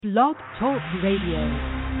Blog Talk Radio.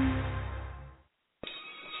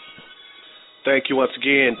 Thank you once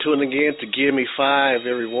again. Tuning in to Give Me Five,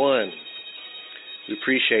 everyone. We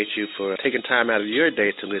appreciate you for taking time out of your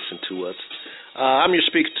day to listen to us. I'm your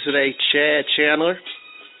speaker today, Chandler.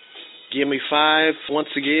 Give Me Five once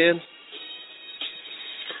again.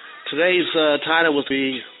 Today's title will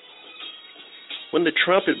be When the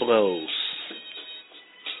Trumpet Blows.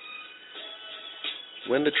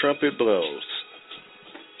 When the Trumpet Blows.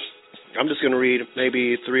 I'm just going to read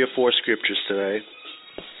maybe 3 or 4 scriptures today,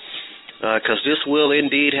 because this will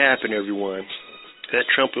indeed happen, everyone. That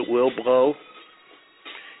trumpet will blow.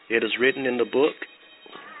 It is written in the book.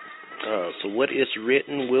 So what is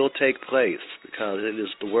written will take place, because it is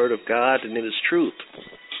the word of God and it is truth.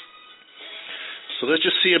 So let's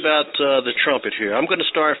just see about the trumpet here. I'm going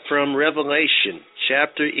to start from Revelation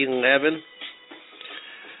chapter 11,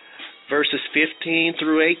 verses 15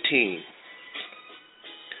 through 18.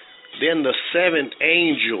 Then the seventh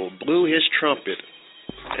angel blew his trumpet,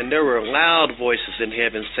 and there were loud voices in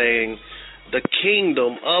heaven saying, "The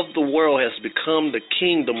kingdom of the world has become the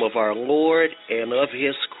kingdom of our Lord and of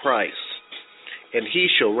his Christ, and he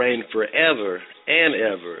shall reign forever and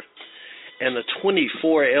ever." And the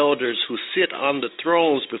 24 elders who sit on the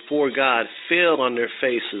thrones before God fell on their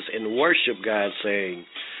faces and worshiped God, saying,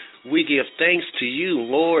 "We give thanks to you,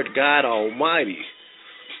 Lord God Almighty,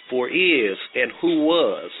 for is and who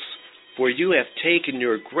was. For you have taken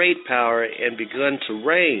your great power and begun to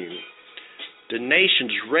reign. The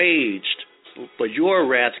nations raged, but your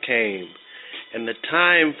wrath came, and the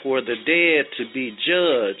time for the dead to be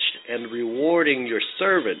judged, and rewarding your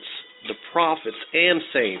servants, the prophets and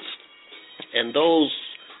saints, and those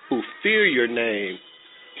who fear your name,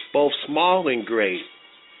 both small and great,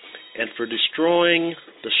 and for destroying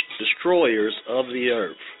the destroyers of the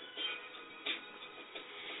earth."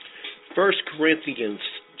 1 Corinthians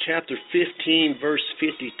chapter 15, verse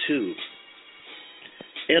 52.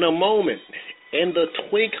 In a moment, in the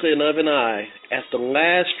twinkling of an eye, at the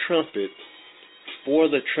last trumpet, for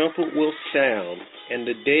the trumpet will sound, and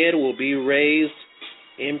the dead will be raised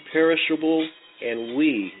imperishable, and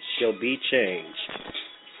we shall be changed.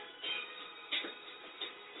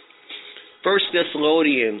 1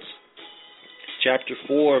 Thessalonians chapter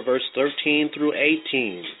 4, verse 13 through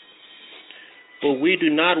 18. "For we do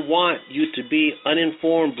not want you to be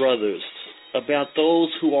uninformed, brothers, about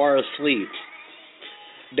those who are asleep,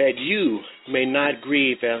 that you may not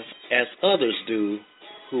grieve as others do,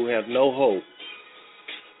 who have no hope.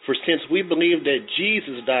 For since we believe that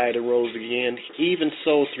Jesus died and rose again, even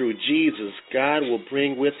so through Jesus God will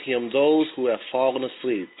bring with him those who have fallen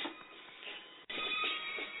asleep.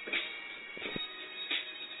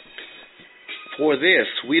 For this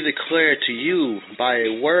we declare to you by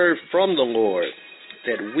a word from the Lord,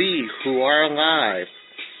 that we who are alive,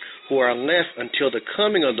 who are left until the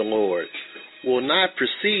coming of the Lord, will not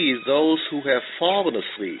precede those who have fallen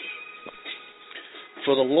asleep.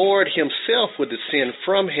 For the Lord himself will descend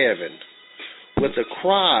from heaven with a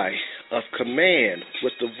cry of command,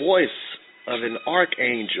 with the voice of an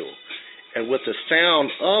archangel, and with the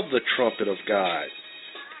sound of the trumpet of God.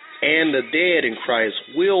 And the dead in Christ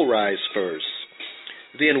will rise first.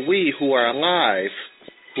 Then we who are alive,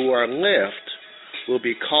 who are left, will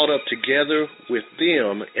be caught up together with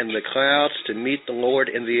them in the clouds to meet the Lord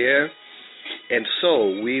in the air, and so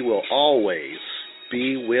we will always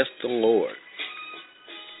be with the Lord."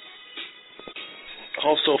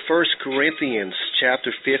 Also, 1 Corinthians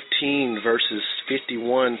chapter 15, verses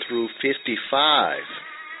 51 through 55.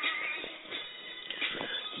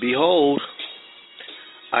 "Behold,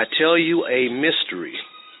 I tell you a mystery.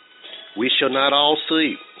 We shall not all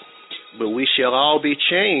sleep, but we shall all be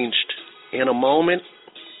changed in a moment,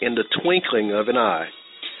 in the twinkling of an eye,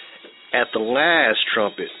 at the last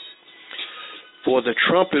trumpet. For the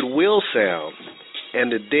trumpet will sound,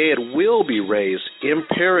 and the dead will be raised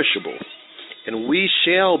imperishable, and we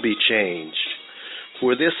shall be changed.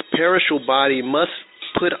 For this perishable body must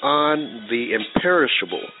put on the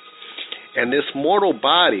imperishable, and this mortal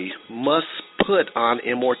body must put on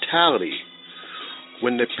immortality.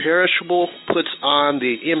 When the perishable puts on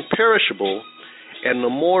the imperishable, and the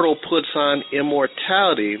mortal puts on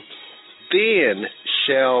immortality, then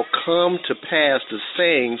shall come to pass the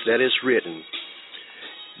sayings that is written,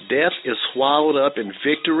 Death is swallowed up in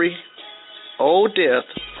victory. O death,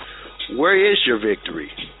 where is your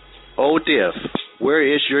victory? O death, where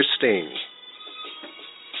is your sting?"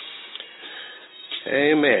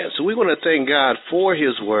 Amen. So we want to thank God for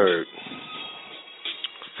his word,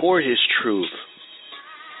 for his truth.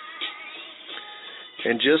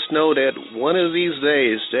 And just know that one of these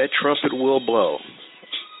days that trumpet will blow.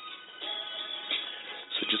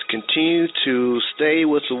 So just continue to stay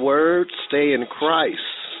with the Word, stay in Christ.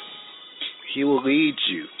 He will lead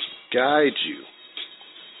you, guide you.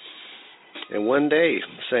 And one day,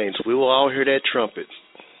 saints, we will all hear that trumpet.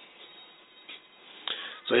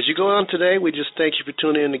 So as you go on today, we just thank you for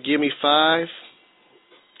tuning in to Give Me 5,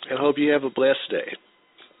 and hope you have a blessed day.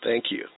 Thank you.